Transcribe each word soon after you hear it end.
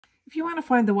If you want to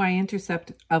find the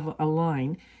y-intercept of a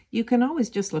line, you can always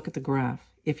just look at the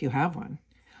graph, if you have one.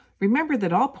 Remember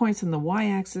that all points on the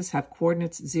y-axis have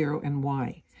coordinates 0 and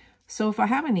y. So if I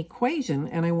have an equation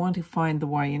and I want to find the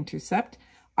y-intercept,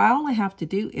 all I have to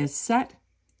do is set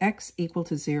x equal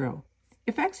to 0.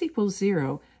 If x equals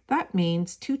 0, that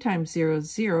means 2 times 0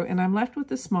 is 0, and I'm left with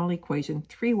the small equation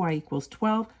 3y equals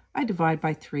 12. I divide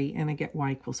by 3 and I get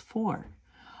y equals 4.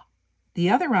 The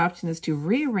other option is to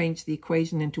rearrange the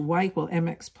equation into y equal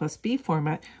mx plus b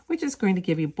format, which is going to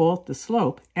give you both the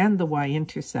slope and the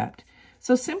y-intercept.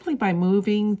 So simply by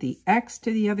moving the x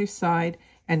to the other side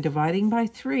and dividing by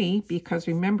 3, because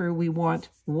remember we want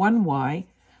 1y,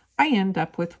 I end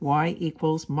up with y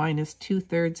equals minus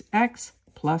 2/3 x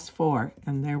plus 4.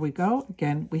 And there we go.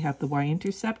 Again, we have the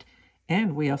y-intercept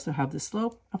and we also have the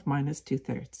slope of minus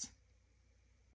 2/3.